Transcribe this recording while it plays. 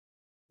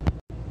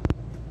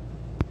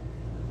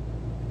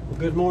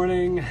Good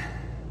morning.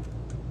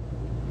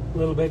 A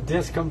little bit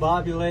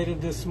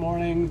discombobulated this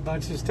morning. A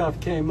bunch of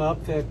stuff came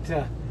up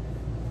that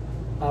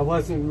I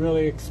wasn't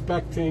really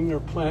expecting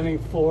or planning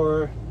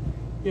for.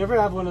 You ever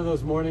have one of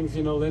those mornings,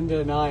 you know, Linda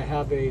and I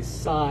have a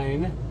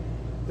sign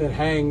that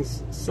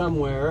hangs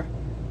somewhere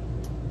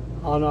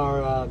on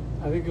our,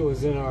 I think it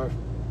was in our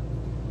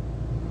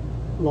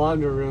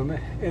laundry room.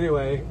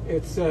 Anyway,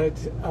 it said,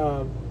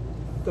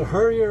 the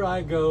hurrier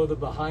I go, the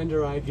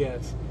behinder I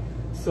get.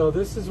 So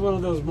this is one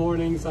of those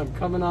mornings. I'm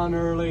coming on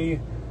early.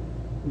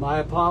 My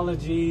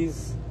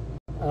apologies.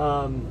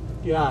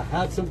 Yeah,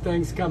 had some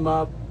things come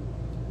up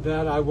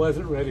that I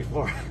wasn't ready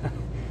for.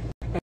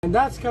 And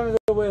that's kind of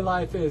the way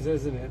life is,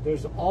 isn't it?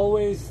 There's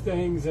always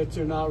things that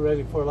you're not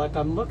ready for. Like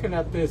I'm looking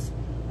at this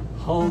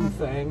home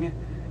thing,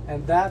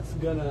 and that's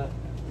gonna,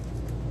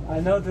 I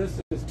know this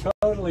is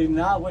totally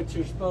not what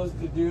you're supposed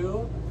to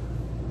do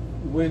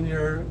when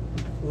you're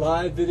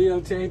live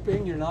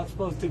videotaping. You're not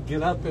supposed to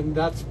get up, and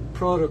that's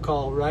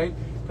protocol, right?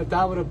 But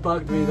that would have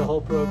bugged me the whole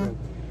program.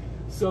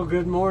 So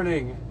good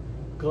morning.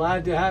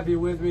 Glad to have you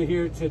with me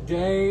here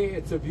today.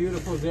 It's a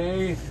beautiful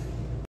day.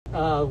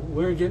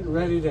 We're getting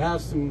ready to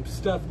have some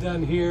stuff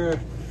done here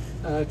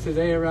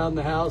today around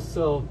the house.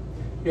 So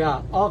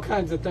yeah, all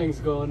kinds of things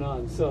going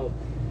on. So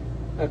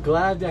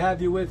glad to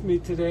have you with me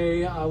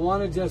today. I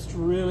want to just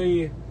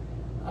really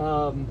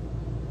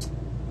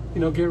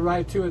get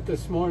right to it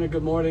this morning.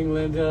 Good morning,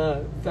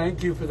 Linda.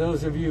 Thank you for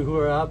those of you who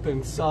are up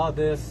and saw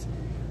this.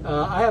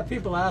 I have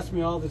people ask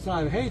me all the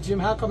time, hey, Jim,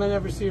 how come I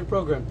never see your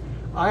program?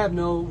 I have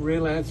no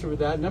real answer for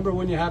that. Number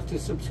one, you have to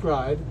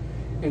subscribe.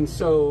 And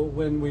so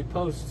when we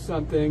post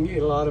something,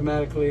 it'll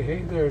automatically,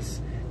 hey,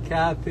 there's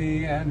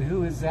Kathy. And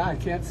who is that? I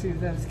can't see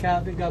that it's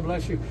Kathy. God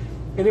bless you.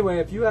 Anyway,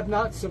 if you have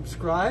not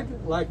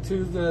subscribed, like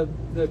to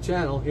the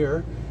channel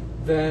here,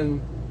 then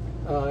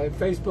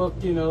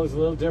Facebook, is a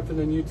little different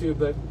than YouTube,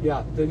 but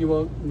yeah, then you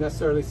won't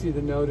necessarily see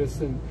the notice,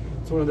 and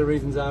it's one of the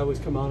reasons I always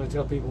come on and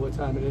tell people what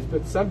time it is,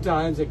 but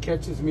sometimes it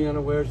catches me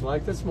unawares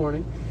like this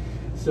morning.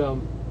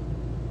 So,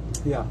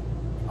 yeah.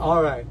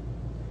 All right.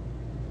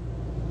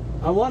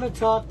 I want to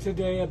talk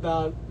today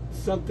about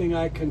something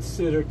I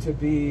consider to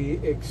be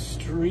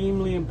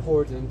extremely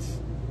important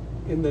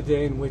in the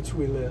day in which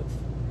we live,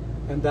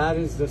 and that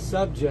is the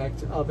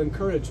subject of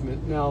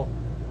encouragement. Now,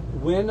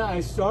 when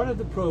I started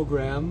the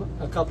program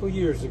a couple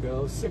years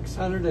ago,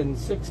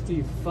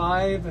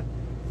 665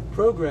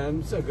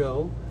 programs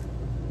ago,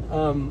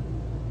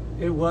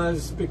 it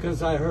was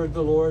because I heard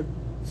the Lord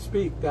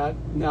speak that.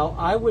 Now,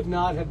 I would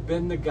not have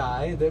been the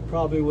guy that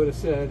probably would have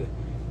said,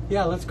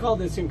 yeah, let's call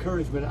this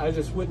encouragement. I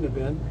just wouldn't have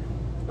been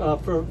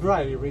for a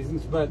variety of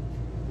reasons.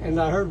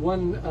 And I heard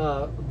one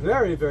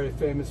very, very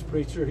famous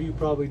preacher who you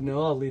probably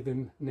know, I'll leave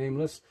him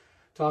nameless,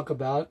 talk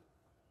about,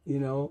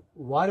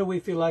 why do we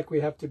feel like we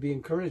have to be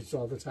encouraged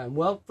all the time?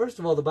 Well, first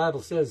of all, the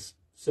Bible says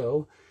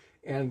so.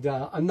 And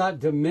I'm not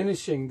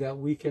diminishing that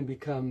we can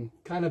become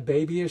kind of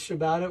babyish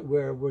about it,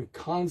 where we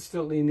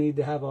constantly need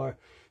to have our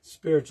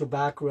spiritual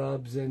back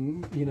rubs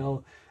and,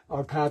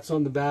 our pats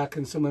on the back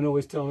and someone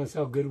always telling us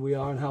how good we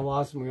are and how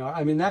awesome we are.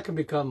 I mean, that can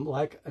become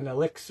like an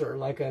elixir,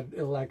 like a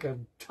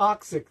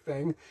toxic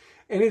thing.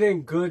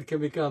 Anything good can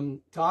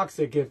become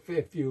toxic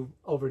if you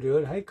overdo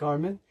it. Hey,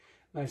 Carmen,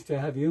 nice to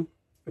have you.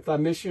 If I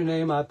miss your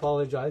name, I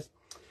apologize.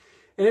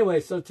 Anyway,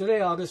 so today,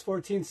 August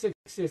 14,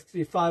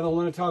 665, I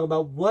want to talk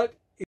about what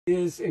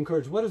is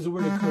encouraged. What does the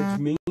word encourage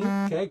mean?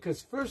 Okay,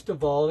 because first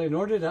of all, in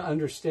order to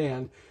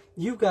understand,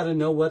 you've got to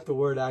know what the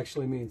word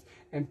actually means.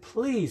 And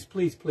please,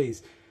 please,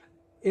 please,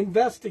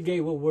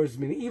 investigate what words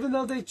mean. Even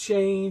though they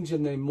change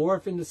and they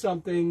morph into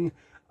something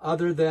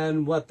other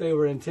than what they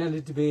were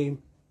intended to be,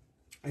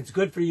 it's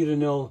good for you to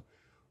know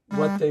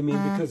what they mean,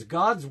 because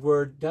God's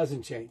word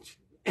doesn't change.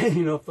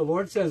 If the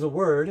Lord says a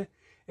word,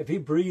 if he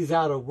breathes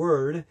out a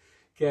word,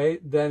 okay,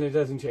 then it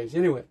doesn't change.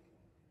 Anyway,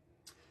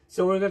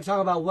 so we're going to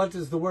talk about what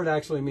does the word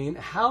actually mean,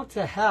 how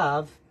to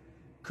have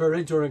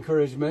courage or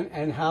encouragement,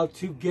 and how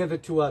to give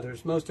it to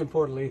others. Most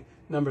importantly,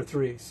 number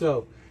 3.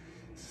 So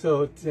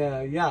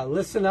yeah,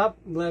 listen up.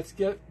 Let's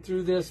get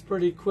through this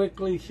pretty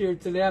quickly here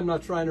today. I'm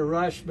not trying to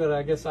rush, but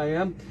I guess I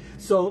am.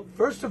 So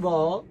first of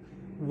all,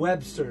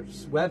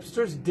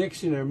 Webster's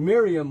dictionary,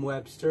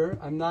 Merriam-Webster.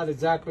 I'm not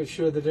exactly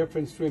sure the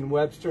difference between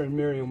Webster and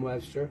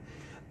Merriam-Webster.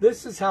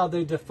 This is how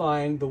they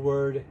define the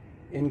word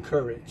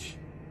encourage.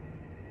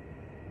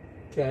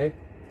 Okay?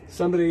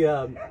 Somebody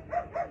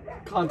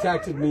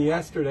contacted me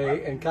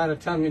yesterday and kind of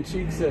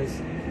tongue-in-cheek says,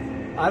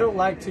 I don't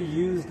like to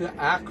use the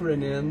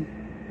acronym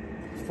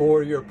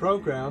for your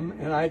program.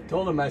 And I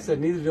told him, I said,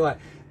 neither do I.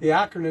 The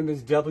acronym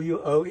is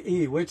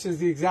WOE, which is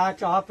the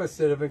exact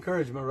opposite of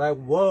encouragement, right?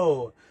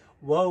 Woe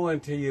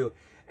unto you.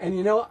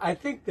 And I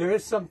think there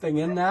is something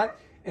in that,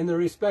 in the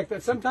respect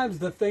that sometimes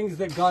the things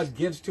that God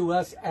gives to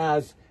us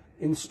as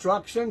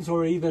instructions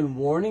or even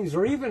warnings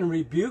or even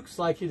rebukes,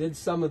 like he did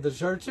some of the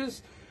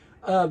churches,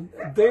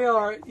 they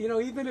are,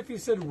 even if he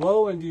said,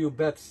 woe unto you,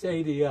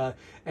 Bethsaida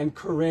and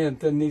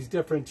Corinth and these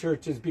different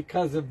churches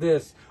because of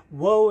this,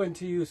 woe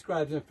unto you,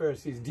 scribes and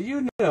Pharisees. Do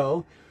you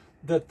know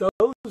that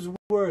those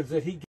words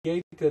that he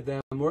gave to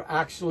them were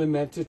actually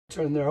meant to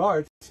turn their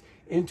hearts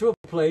into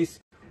a place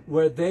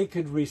where they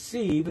could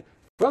receive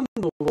from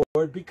the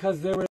Lord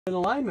because they were in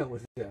alignment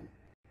with him.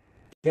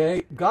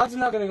 Okay, God's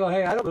not going to go,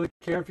 hey, I don't really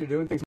care if you're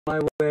doing things my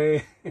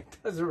way. It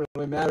doesn't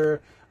really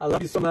matter. I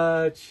love you so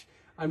much.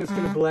 I'm just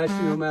going to bless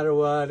you no matter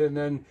what. And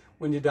then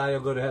when you die, you'll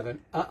go to heaven.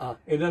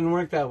 It doesn't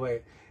work that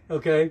way.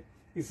 Okay,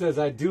 he says,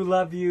 I do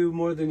love you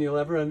more than you'll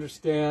ever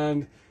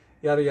understand,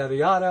 yada, yada,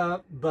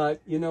 yada. But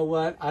you know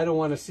what? I don't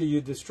want to see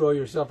you destroy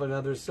yourself and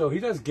others. So he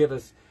does give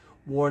us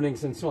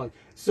warnings and so on.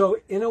 So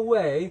in a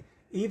way,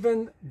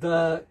 even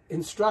the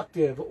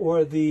instructive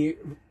or the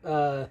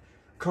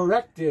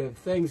corrective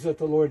things that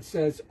the Lord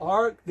says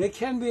they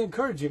can be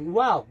encouraging.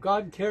 Wow,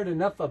 God cared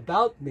enough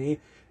about me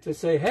to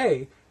say,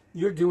 hey,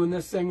 you're doing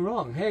this thing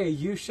wrong. Hey,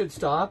 you should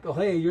stop. Oh,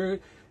 hey,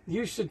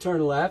 you should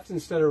turn left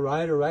instead of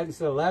right, or right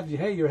instead of left.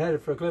 Hey, you're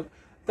headed for a cliff.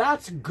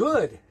 That's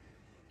good,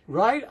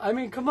 right? I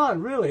mean, come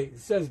on, really. It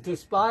says,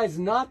 despise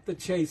not the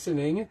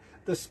chastening,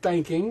 the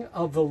spanking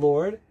of the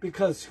Lord,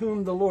 because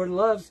whom the Lord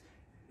loves,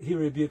 he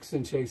rebukes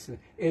and chastens.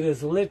 It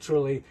is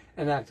literally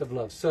an act of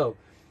love. So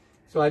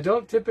I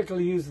don't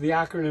typically use the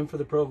acronym for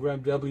the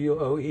program,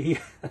 WOE,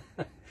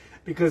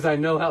 because I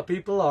know how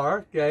people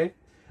are, okay?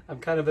 I'm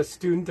kind of a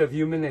student of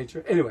human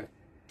nature. Anyway,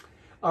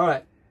 all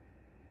right.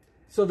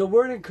 So the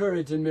word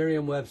encourage in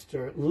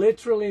Merriam-Webster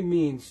literally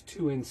means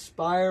to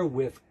inspire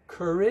with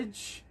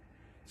courage,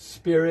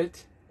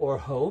 spirit, or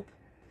hope.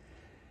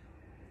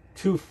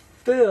 To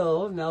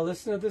fill, now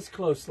listen to this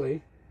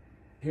closely.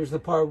 Here's the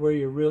part where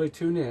you really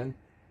tune in.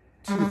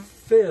 To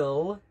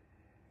fill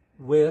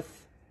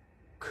with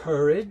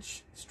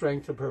courage,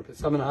 strength, and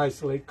purpose. I'm going to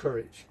isolate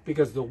courage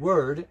because the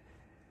word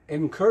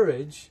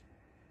encourage,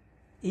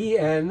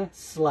 EN/courage,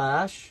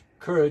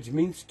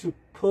 means to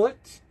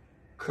put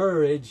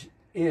courage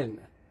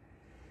in.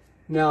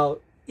 Now,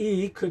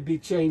 E could be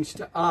changed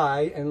to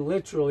I, and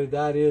literally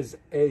that is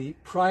a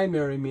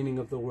primary meaning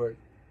of the word.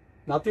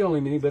 Not the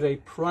only meaning, but a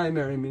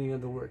primary meaning of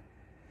the word.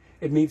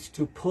 It means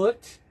to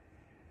put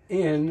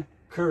in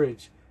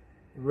courage.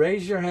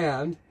 Raise your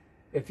hand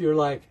if you're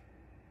like,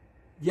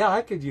 yeah,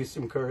 I could use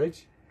some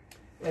courage.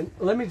 And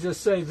let me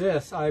just say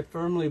this. I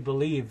firmly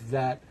believe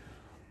that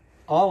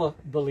all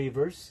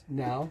believers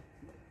now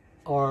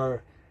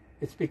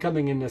it's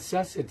becoming a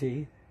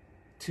necessity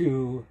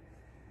to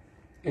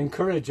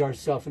encourage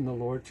ourselves in the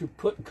Lord, to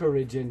put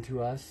courage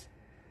into us.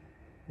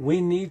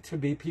 We need to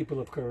be people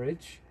of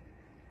courage.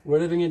 We're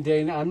living in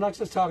day, I'm not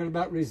just talking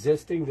about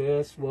resisting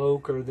this,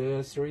 woke, or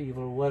this, or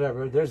evil, or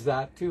whatever. There's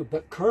that too.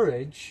 But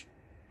courage,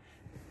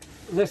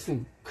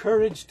 listen,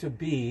 courage to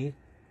be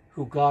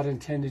who God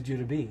intended you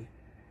to be.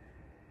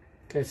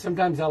 Okay,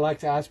 sometimes I like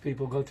to ask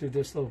people, go through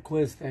this little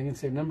quiz thing and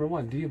say, number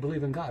one, do you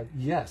believe in God?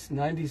 Yes,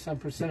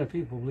 90-some% of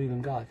people believe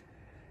in God.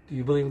 Do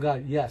you believe in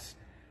God? Yes.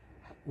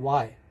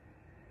 Why?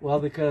 Well,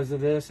 because of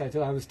this, I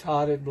was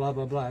taught it, blah,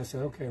 blah, blah. I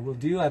said, okay, well,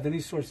 do you have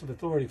any source of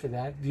authority for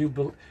that?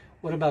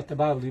 What about the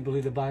Bible? Do you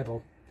believe the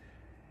Bible?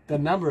 The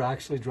number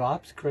actually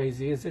drops,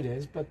 crazy as it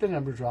is, but the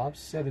number drops,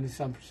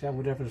 70-some%,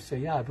 whatever, to say,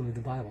 yeah, I believe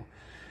the Bible.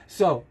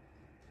 So,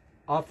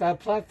 off that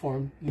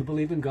platform, you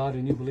believe in God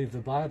and you believe the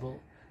Bible,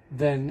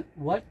 then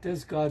what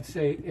does God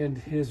say in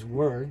his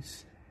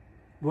words?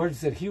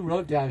 Words that he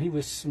wrote down. He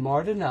was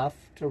smart enough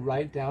to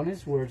write down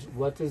his words.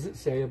 What does it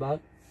say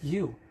about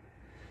you?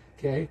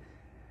 Okay?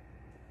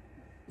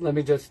 Let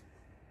me just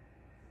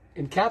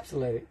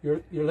encapsulate it.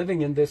 You're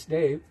living in this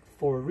day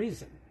for a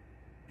reason.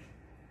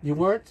 You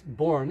weren't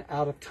born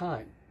out of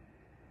time.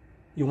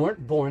 You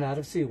weren't born out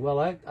of sea. Well,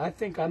 I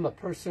think I'm a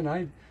person,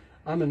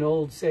 I'm an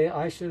old, say,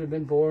 I should have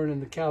been born in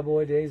the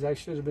cowboy days. I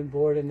should have been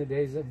born in the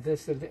days of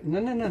this. Of that.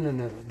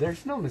 No.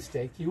 There's no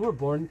mistake. You were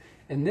born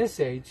in this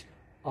age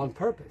on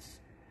purpose.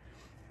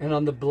 And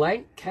on the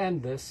blank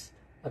canvas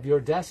of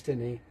your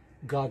destiny,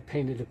 God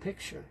painted a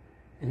picture.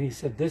 And he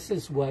said, this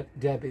is what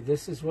Debbie,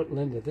 this is what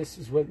Linda, this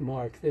is what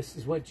Mark, this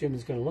is what Jim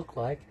is going to look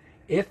like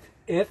if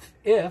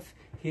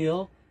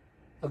he'll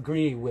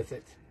agree with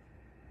it.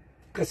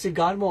 Because, see,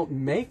 God won't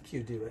make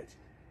you do it.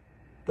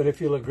 But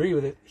if you'll agree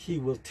with it, he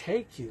will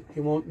take you. He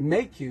won't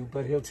make you,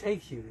 but he'll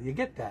take you. You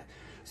get that?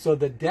 So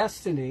the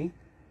destiny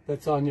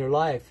that's on your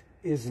life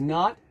is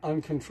not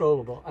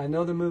uncontrollable. I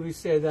know the movies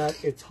say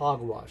that. It's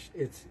hogwash.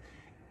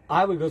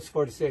 I would go so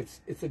far to say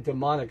it's a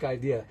demonic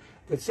idea.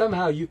 That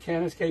somehow you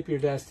can't escape your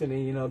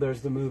destiny. You know,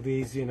 there's the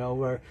movies, you know,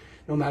 where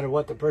no matter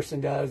what the person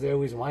does, they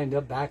always wind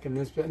up back in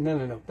this.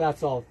 No.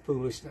 That's all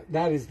foolishness.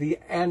 That is the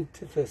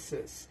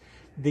antithesis,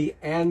 the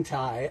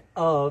anti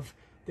of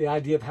the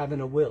idea of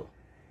having a will.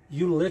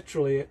 You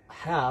literally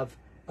have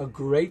a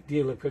great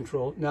deal of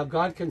control. Now,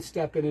 God can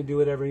step in and do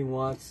whatever he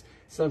wants.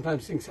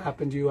 Sometimes things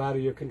happen to you out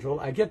of your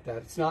control. I get that.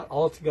 It's not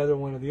altogether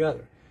one or the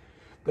other.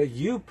 But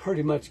you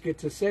pretty much get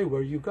to say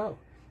where you go.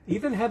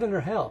 Even heaven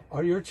or hell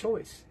are your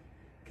choice.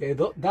 Okay,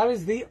 that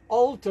is the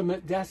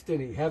ultimate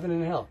destiny, heaven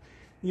and hell.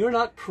 You're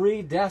not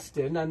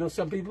predestined. I know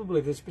some people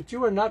believe this, but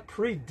you are not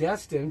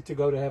predestined to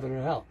go to heaven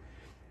or hell.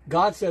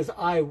 God says,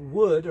 I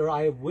would or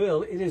I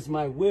will. It is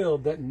my will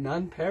that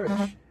none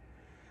perish.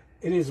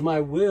 It is my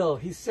will.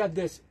 He said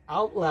this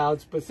out loud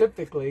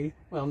specifically.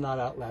 Well, not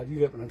out loud. You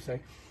get what I'm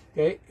saying.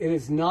 Okay? It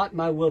is not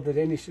my will that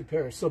any should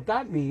perish. So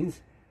that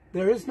means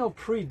there is no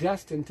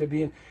predestined to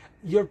be in.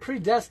 You're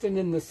predestined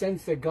in the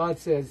sense that God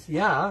says,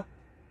 yeah,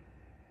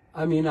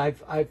 I mean,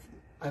 I've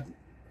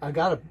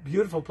got a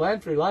beautiful plan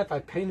for your life. I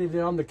painted it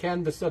on the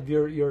canvas of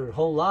your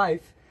whole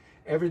life.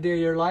 Every day of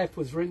your life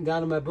was written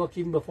down in my book,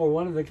 even before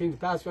one of the kings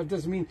passed. But it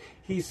doesn't mean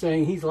he's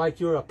saying he's like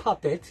you're a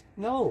puppet.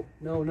 No.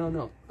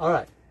 All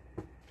right.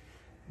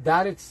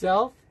 That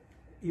itself,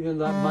 even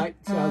though that might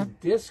sound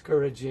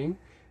discouraging,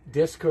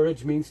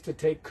 discourage means to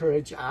take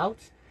courage out.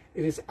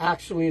 It is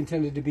actually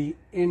intended to be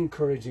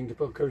encouraging, to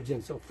put courage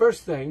in. So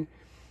first thing,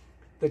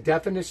 the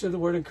definition of the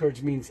word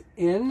encourage means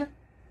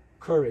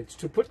encourage,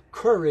 to put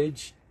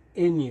courage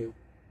in you.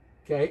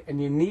 Okay,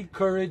 and you need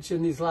courage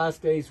in these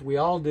last days. We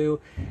all do.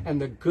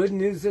 And the good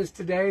news is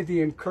today,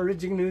 the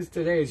encouraging news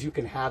today is you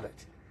can have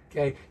it.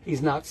 Okay,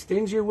 he's not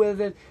stingy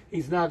with it.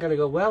 He's not going to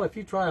go, well, if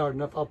you try hard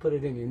enough, I'll put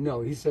it in you.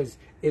 No, he says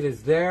it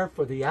is there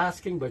for the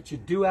asking, but you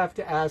do have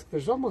to ask.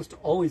 There's almost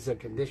always a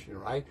condition,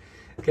 right?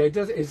 Okay,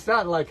 it's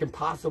not like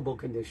impossible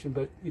condition,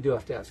 but you do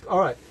have to ask. All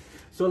right,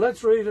 so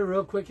let's read a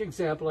real quick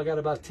example. I got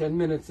about 10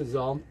 minutes is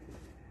all.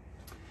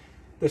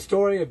 The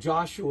story of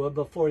Joshua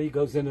before he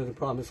goes into the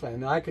promised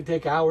land. Now, I could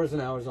take hours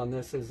and hours on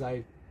this, as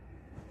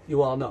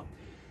you all know.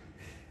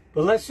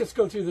 But let's just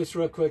go through this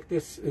real quick.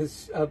 This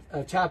is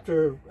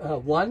chapter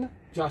 1,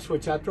 Joshua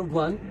chapter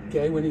 1,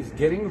 okay, when he's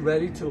getting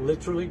ready to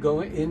literally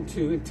go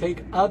into and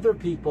take other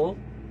people.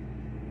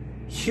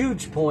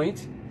 Huge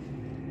point.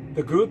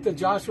 The group that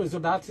Joshua is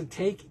about to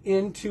take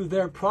into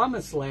their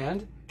promised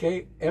land,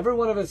 okay, every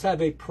one of us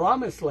have a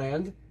promised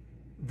land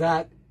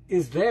that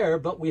is there,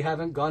 but we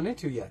haven't gone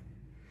into yet.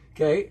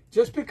 Okay,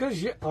 just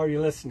because are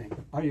you listening?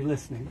 Are you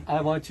listening?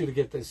 I want you to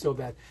get this so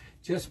bad.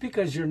 Just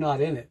because you're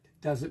not in it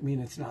doesn't mean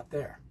it's not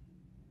there.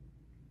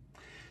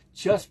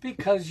 Just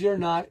because you're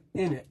not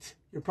in it,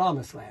 your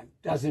promised land,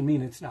 doesn't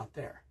mean it's not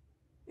there.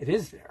 It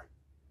is there.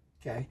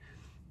 Okay.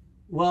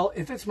 Well,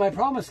 if it's my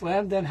promised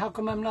land, then how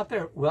come I'm not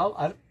there?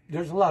 Well,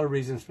 there's a lot of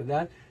reasons for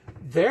that.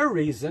 Their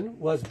reason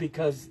was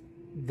because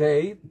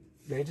they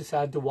just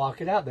had to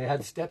walk it out. They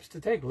had steps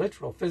to take,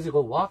 literal,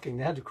 physical walking.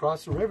 They had to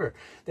cross the river.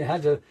 They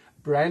had to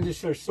brandish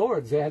their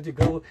swords. They had to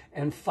go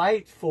and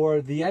fight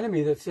for the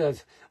enemy that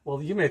says,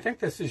 well, you may think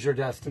this is your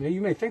destiny.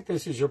 You may think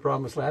this is your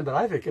promised land, but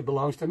I think it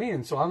belongs to me,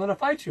 and so I'm going to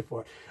fight you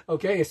for it.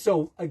 Okay,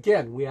 so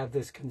again, we have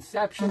this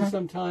conception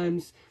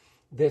sometimes,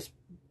 this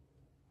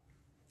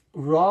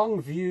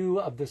wrong view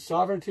of the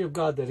sovereignty of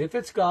God, that if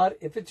it's God,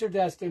 if it's your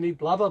destiny,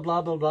 blah, blah,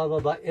 blah, blah, blah, blah,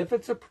 blah. If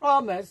it's a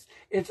promise,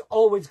 it's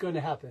always going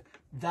to happen.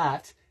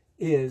 That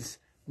is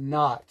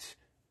not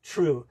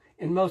true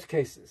in most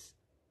cases.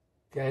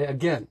 Okay,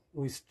 again,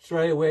 we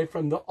stray away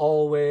from the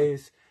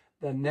always,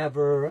 the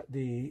never,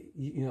 the,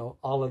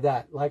 all of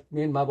that. Like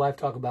me and my wife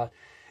talk about,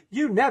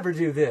 you never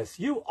do this,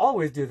 you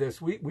always do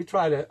this. We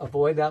try to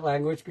avoid that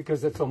language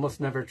because it's almost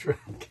never true.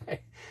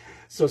 Okay,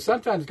 so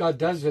sometimes God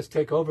does just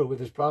take over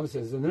with his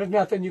promises, and there's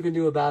nothing you can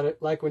do about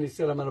it. Like when he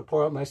said, I'm going to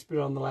pour out my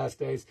spirit on the last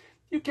days.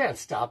 You can't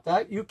stop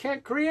that. You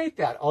can't create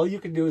that. All you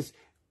can do is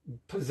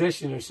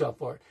position yourself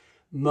for it.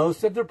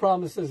 Most of the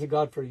promises of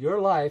God for your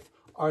life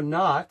are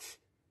not,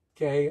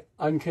 okay,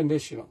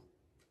 unconditional.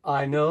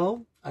 I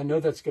know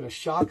that's going to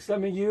shock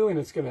some of you, and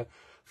it's going to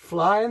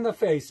fly in the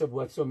face of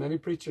what so many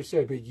preachers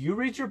say. But you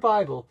read your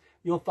Bible,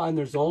 you'll find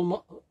there's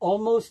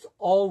almost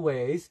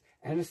always,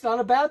 and it's not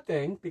a bad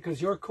thing because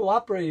you're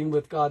cooperating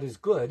with God is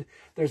good.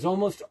 There's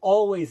almost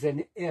always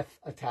an if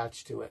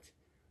attached to it.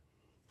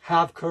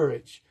 Have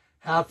courage,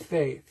 have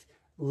faith,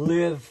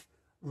 live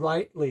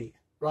rightly,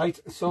 right?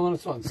 So on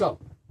and so on. So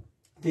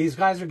these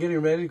guys are getting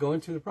ready to go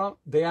into the promise.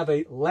 They have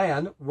a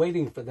land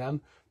waiting for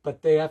them,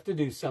 but they have to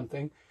do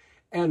something.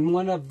 And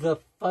one of the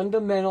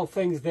fundamental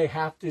things they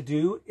have to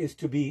do is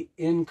to be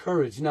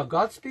encouraged. Now,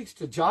 God speaks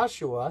to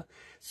Joshua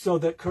so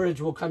that courage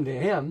will come to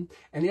him.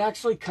 And he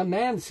actually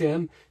commands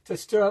him to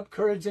stir up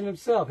courage in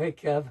himself. Hey,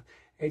 Kev.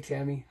 Hey,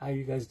 Tammy. How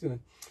you guys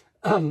doing?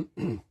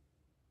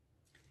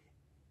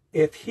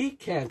 If he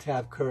can't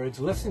have courage,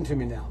 listen to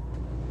me now.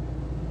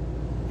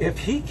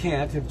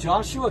 If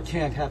Joshua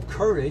can't have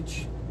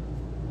courage,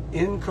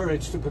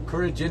 to put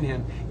courage in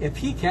him, if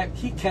he can't,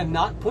 he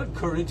cannot put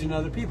courage in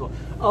other people.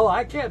 Oh,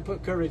 I can't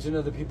put courage in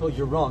other people.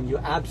 You're wrong. You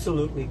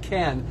absolutely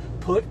can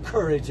put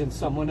courage in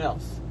someone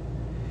else.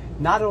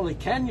 Not only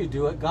can you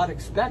do it, God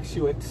expects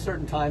you at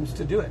certain times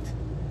to do it.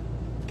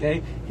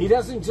 Okay? He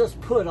doesn't just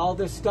put all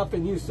this stuff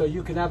in you so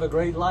you can have a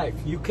great life.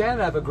 You can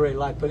have a great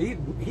life, but he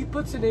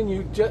puts it in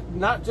you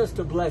not just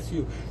to bless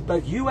you,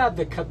 but you have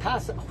the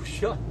capacity. Oh,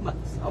 shut up.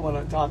 I want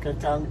to talk in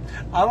tongues.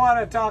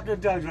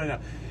 Right now.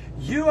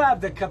 You have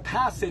the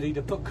capacity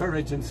to put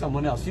courage in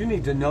someone else. You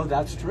need to know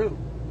that's true.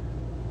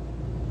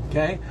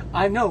 Okay?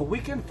 I know we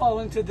can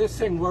fall into this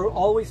thing. We're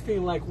always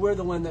feeling like we're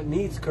the one that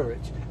needs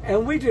courage.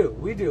 And we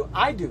do.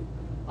 I do.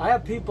 I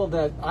have people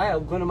that,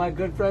 one of my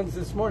good friends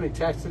this morning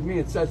texted me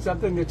and said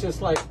something that's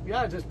just like,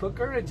 yeah, just put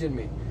courage in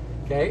me.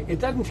 Okay? It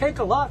doesn't take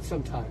a lot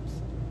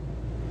sometimes.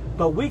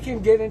 But we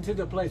can get into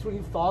the place, we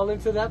can fall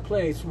into that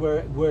place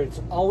where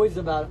it's always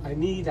about, I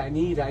need.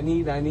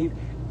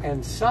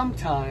 And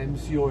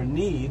sometimes your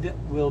need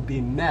will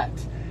be met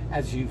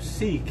as you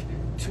seek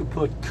to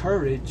put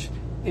courage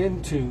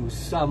into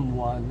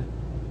someone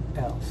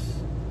else.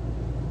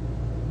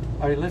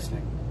 Are you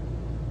listening?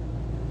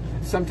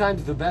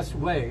 Sometimes the best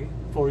way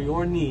for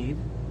your need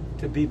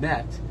to be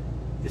met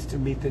is to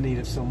meet the need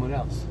of someone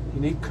else.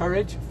 You need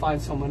courage,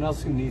 find someone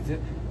else who needs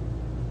it.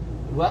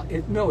 Well,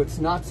 it's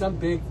not some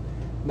big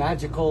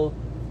magical,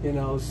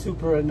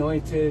 super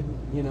anointed,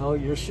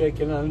 you're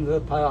shaking under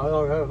the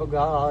power of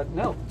God.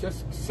 No,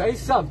 just say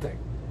something.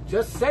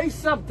 Just say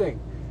something.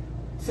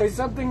 Say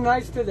something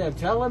nice to them.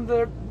 Tell them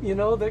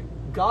that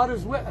God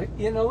is with,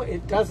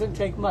 it doesn't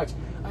take much.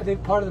 I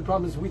think part of the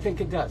problem is we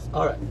think it does.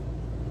 All right,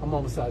 I'm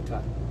almost out of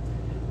time.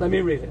 Let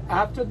me read it.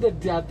 After the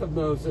death of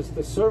Moses,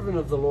 the servant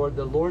of the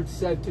Lord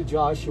said to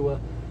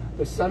Joshua,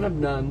 the son of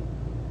Nun,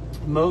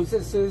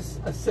 Moses'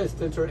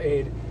 assistant or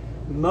aide,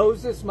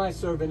 Moses, my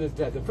servant, is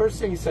dead. The first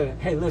thing he said,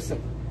 hey,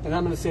 listen, and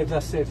I'm going to say,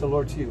 thus saith the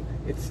Lord to you,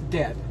 it's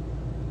dead.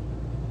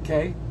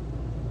 Okay?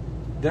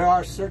 There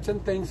are certain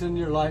things in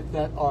your life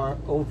that are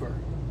over.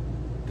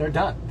 They're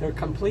done. They're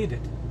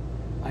completed.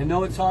 I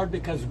know it's hard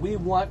because we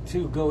want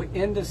to go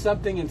into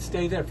something and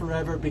stay there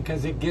forever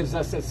because it gives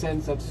us a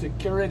sense of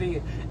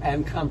security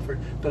and comfort.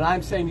 But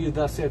I'm saying to you,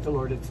 thus saith the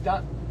Lord, it's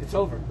done. It's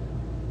over.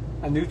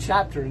 A new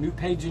chapter, a new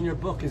page in your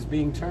book is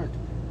being turned.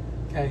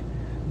 Okay?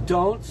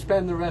 Don't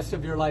spend the rest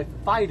of your life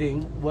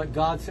fighting what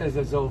God says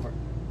is over.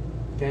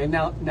 Okay?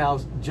 Now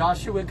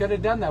Joshua could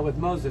have done that with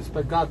Moses,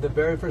 but God, the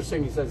very first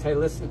thing he says, hey,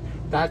 listen,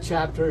 that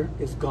chapter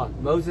is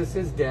gone. Moses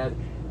is dead.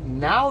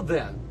 Now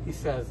then, he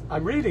says,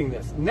 I'm reading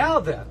this. Now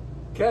then,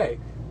 okay,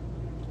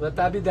 let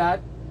that be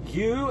that.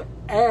 You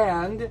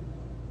and,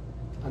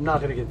 I'm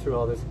not going to get through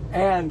all this,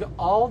 and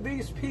all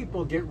these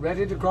people get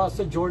ready to cross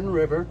the Jordan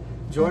River.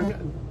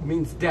 Jordan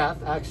means death,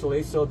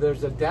 actually, so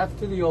there's a death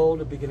to the old,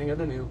 a beginning of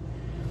the new,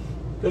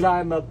 that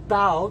I'm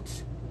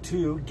about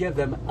to give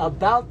them. I'm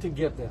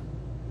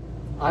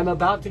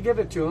about to give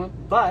it to them,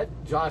 but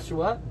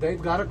Joshua,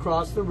 they've got to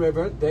cross the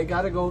river, they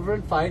got to go over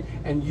and fight,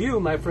 and you,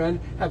 my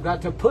friend, have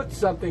got to put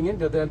something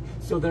into them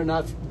so they're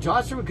not.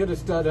 Joshua could have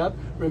stood up.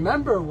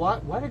 Remember, why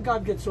did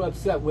God get so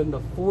upset when the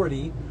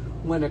 40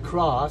 went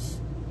across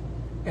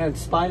and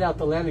spied out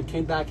the land and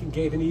came back and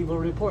gave an evil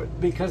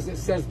report? Because it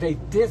says they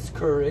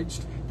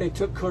discouraged, they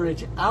took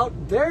courage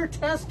out. Their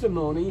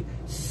testimony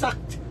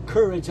sucked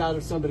courage out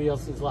of somebody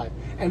else's life.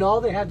 And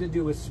all they had to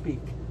do was speak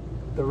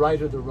the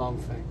right or the wrong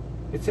thing.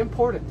 It's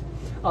important.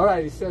 All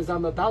right, he says,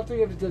 I'm about to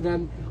give it to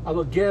them. I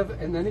will give,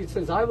 and then he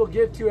says, I will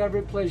give to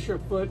every place your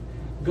foot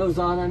goes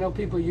on. I know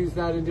people use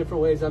that in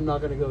different ways. I'm not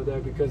going to go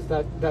there because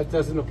that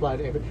doesn't apply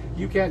to every.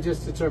 You can't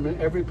just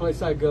determine every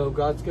place I go,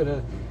 God's going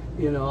to,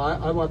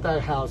 I want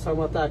that house, I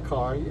want that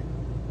car.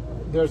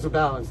 There's a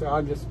balance there.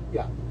 I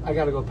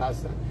got to go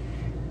past that.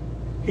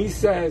 He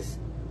says,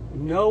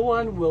 no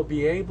one will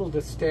be able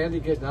to stand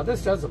against, now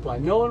this does apply,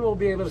 no one will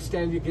be able to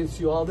stand against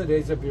you all the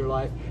days of your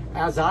life,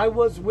 as I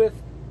was with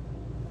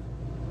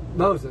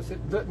Moses.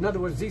 In other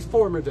words, these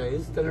former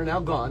days that are now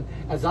gone,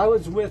 as I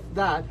was with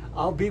that,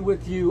 I'll be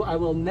with you. I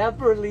will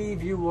never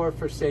leave you or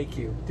forsake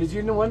you. Did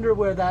you wonder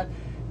where that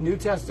New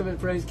Testament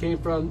phrase came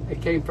from?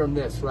 It came from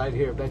this right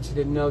here. Bet you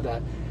didn't know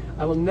that.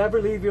 I will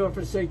never leave you or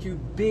forsake you.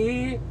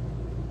 Be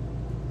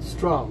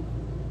strong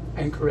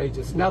and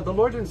courageous. Now, the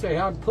Lord didn't say,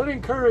 I'm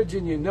putting courage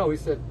in you. No, he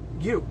said,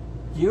 you.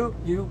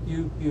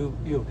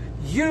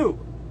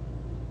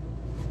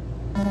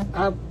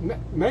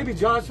 Maybe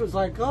Joshua was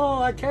like,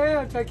 oh, I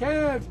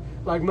can't.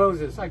 Like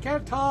Moses, I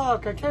can't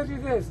talk, I can't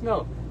do this.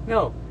 No.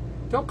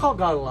 Don't call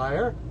God a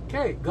liar.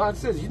 Okay, God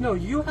says,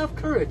 you have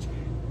courage.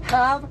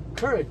 Have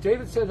courage.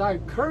 David said, I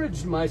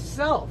encouraged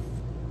myself.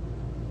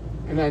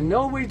 And I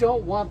know we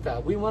don't want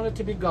that. We want it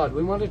to be God.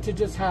 We want it to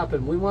just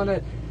happen. We want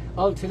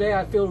to, today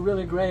I feel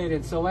really great,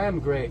 and so I am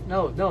great.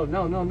 No. It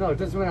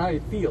doesn't matter how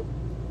you feel.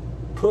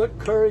 Put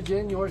courage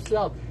in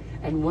yourself.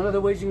 And one of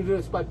the ways you can do it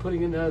is by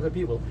putting it in other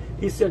people.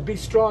 He said, be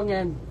strong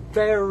and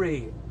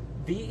very,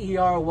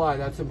 V-E-R-Y,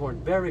 that's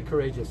important, very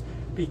courageous.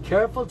 Be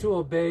careful to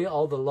obey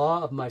all the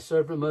law of my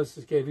servant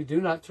Moses gave you. Do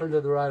not turn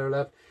to the right or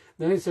left.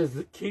 Then he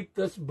says, keep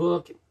this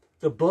book,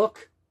 the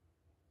book.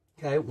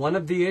 Okay, one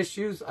of the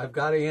issues, I've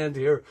got to end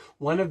here,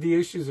 one of the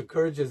issues of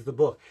courage is the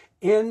book.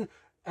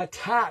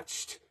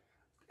 Attached,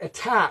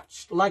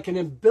 like an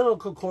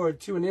umbilical cord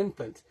to an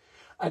infant,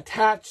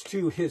 attached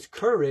to his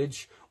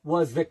courage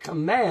was the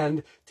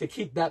command to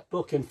keep that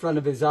book in front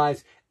of his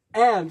eyes.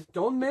 And,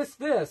 don't miss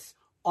this,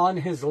 on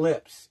his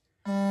lips.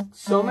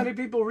 So many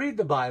people read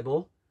the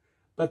Bible,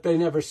 but they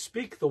never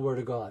speak the Word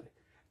of God.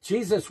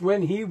 Jesus,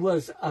 when he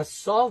was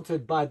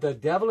assaulted by the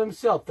devil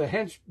himself,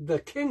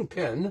 the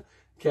kingpin,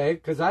 okay,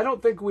 because I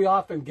don't think we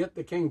often get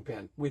the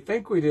kingpin. We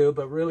think we do,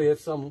 but really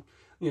it's some,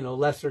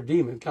 lesser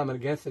demon coming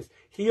against us.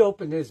 He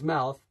opened his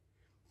mouth,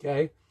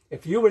 okay,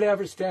 If you would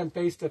ever stand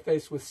face to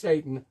face with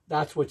Satan,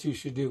 that's what you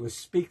should do, is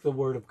speak the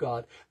word of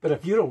God. But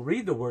if you don't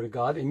read the word of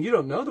God, and you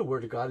don't know the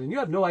word of God, and you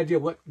have no idea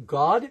what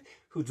God,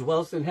 who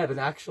dwells in heaven,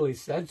 actually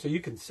said, so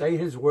you can say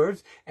his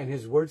words, and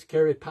his words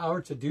carry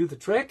power to do the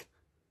trick,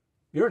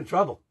 you're in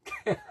trouble.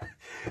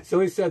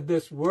 So he said,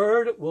 this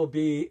word will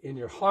be in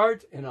your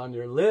heart and on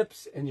your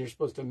lips, and you're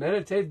supposed to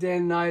meditate day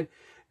and night,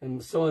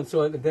 and so on and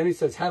so on. And then he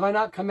says, have I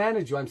not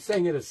commanded you? I'm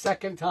saying it a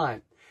second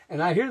time.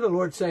 And I hear the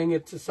Lord saying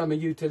it to some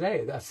of you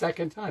today, a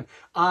second time.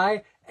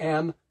 I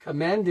am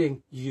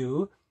commanding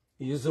you.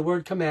 He used the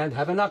word command.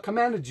 Have I not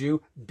commanded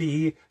you?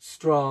 Be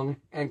strong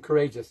and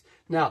courageous.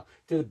 Now,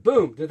 did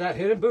that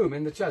hit him? Boom,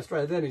 in the chest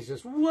right then. He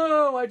says,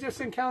 whoa, I just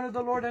encountered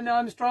the Lord and now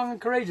I'm strong and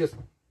courageous.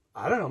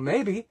 I don't know,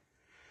 maybe.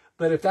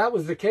 But if that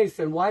was the case,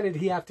 then why did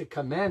he have to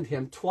command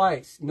him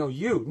twice? No,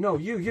 you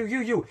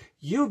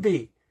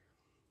be.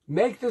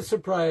 Make this a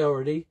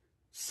priority.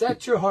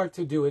 Set your heart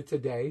to do it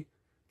today.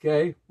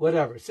 Okay,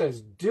 whatever. It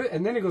says do,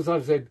 and then he goes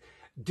on to say,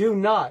 do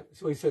not.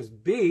 So he says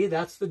be,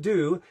 that's the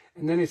do,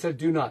 and then he said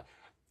do not.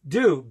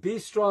 Do, be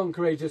strong,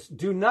 courageous.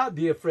 Do not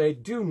be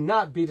afraid. Do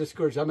not be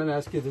discouraged. I'm going to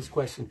ask you this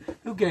question.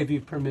 Who gave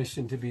you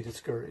permission to be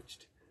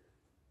discouraged?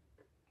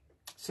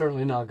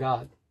 Certainly not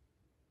God.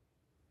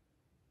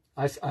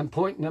 I'm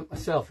pointing at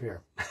myself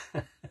here.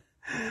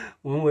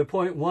 When we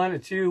point 1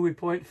 at you, we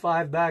point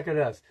 5 back at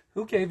us.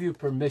 Who gave you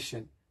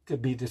permission to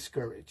be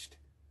discouraged?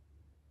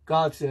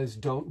 God says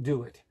don't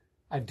do it.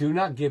 I do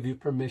not give you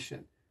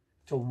permission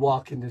to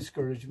walk in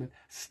discouragement.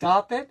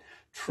 Stop it.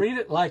 Treat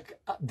it like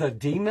the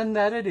demon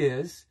that it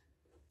is.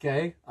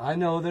 Okay? I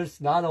know there's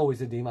not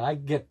always a demon. I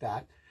get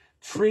that.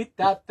 Treat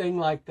that thing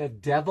like the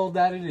devil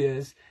that it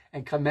is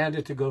and command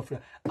it to go for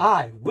it.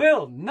 I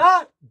will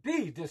not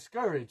be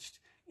discouraged.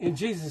 In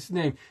Jesus'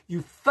 name,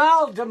 you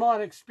foul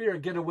demonic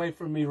spirit, get away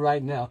from me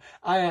right now.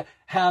 I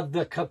have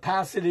the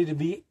capacity to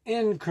be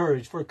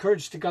encouraged, for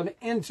courage to come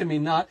into me,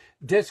 not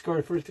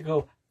discouraged, for it to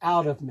go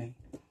out of me.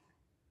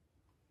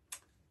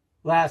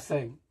 Last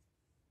thing,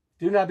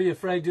 do not be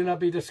afraid, do not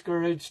be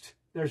discouraged.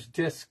 There's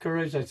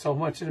discouraged. I don't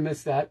want you to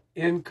miss that.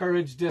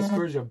 Encourage,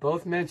 discourage are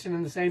both mentioned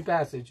in the same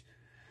passage.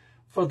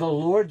 For the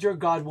Lord your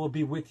God will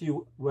be with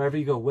you wherever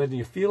you go. When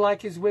you feel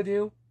like he's with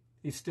you,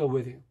 he's still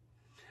with you.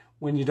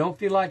 When you don't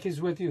feel like he's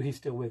with you, he's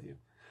still with you.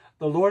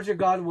 The Lord your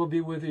God will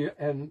be with you.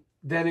 And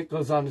then it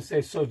goes on to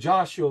say, so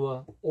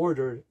Joshua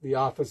ordered the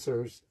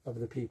officers of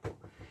the people.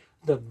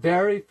 The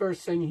very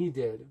first thing he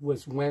did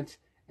was went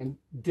and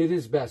did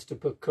his best to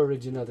put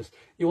courage in others.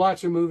 You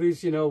watch the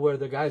movies, where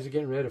the guys are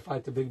getting ready to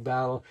fight the big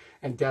battle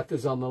and death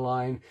is on the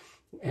line.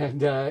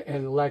 And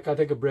like I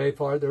think of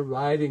Braveheart, they're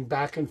riding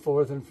back and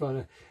forth in front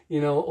of,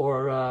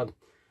 or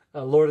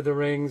Lord of the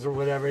Rings or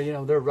whatever,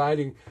 they're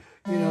riding.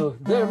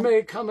 There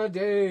may come a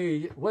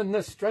day when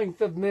the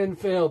strength of men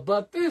fail,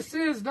 but this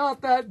is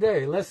not that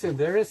day. Listen,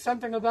 there is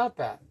something about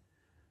that,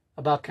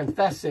 about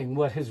confessing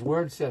what his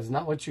word says,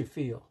 not what you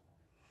feel.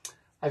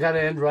 I got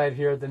to end right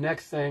here. The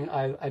next thing,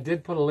 I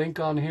did put a link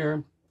on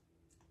here.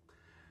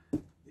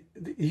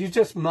 You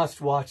just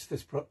must watch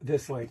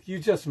this link. You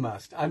just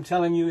must. I'm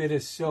telling you, it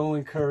is so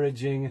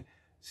encouraging.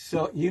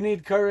 So you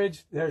need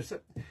courage.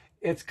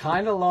 It's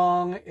kind of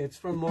long. It's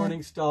from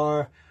Morning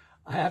Star.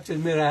 I have to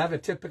admit, I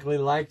haven't typically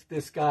liked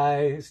this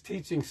guy, his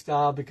teaching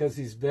style, because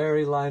he's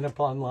very line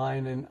upon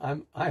line, and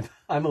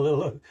I'm a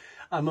little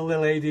ADD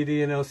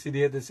and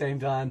OCD at the same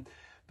time.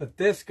 But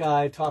this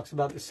guy talks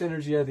about the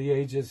synergy of the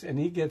ages, and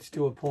he gets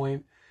to a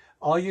point.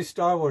 All you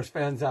Star Wars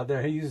fans out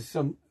there, he uses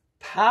some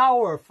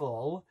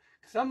powerful,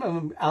 some of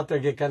them out there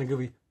get kind of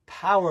goofy,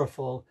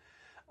 powerful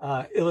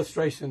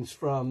illustrations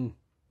from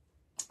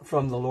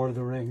the Lord of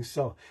the Rings.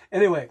 So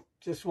anyway,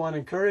 just want to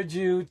encourage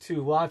you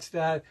to watch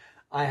that.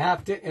 I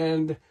have to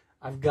end.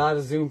 I've got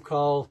a Zoom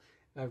call.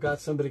 I've got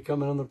somebody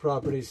coming on the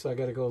property, so I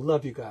got to go.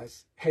 Love you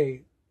guys.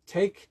 Hey,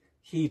 take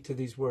heed to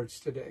these words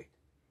today.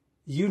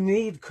 You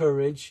need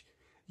courage.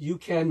 You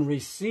can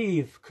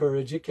receive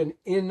courage. It can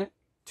into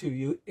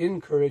you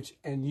encourage,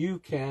 and you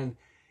can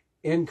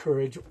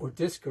encourage or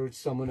discourage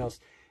someone else.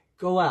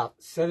 Go out.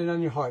 Set it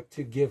on your heart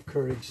to give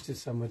courage to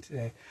someone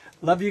today.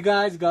 Love you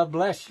guys. God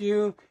bless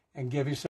you, and give yourself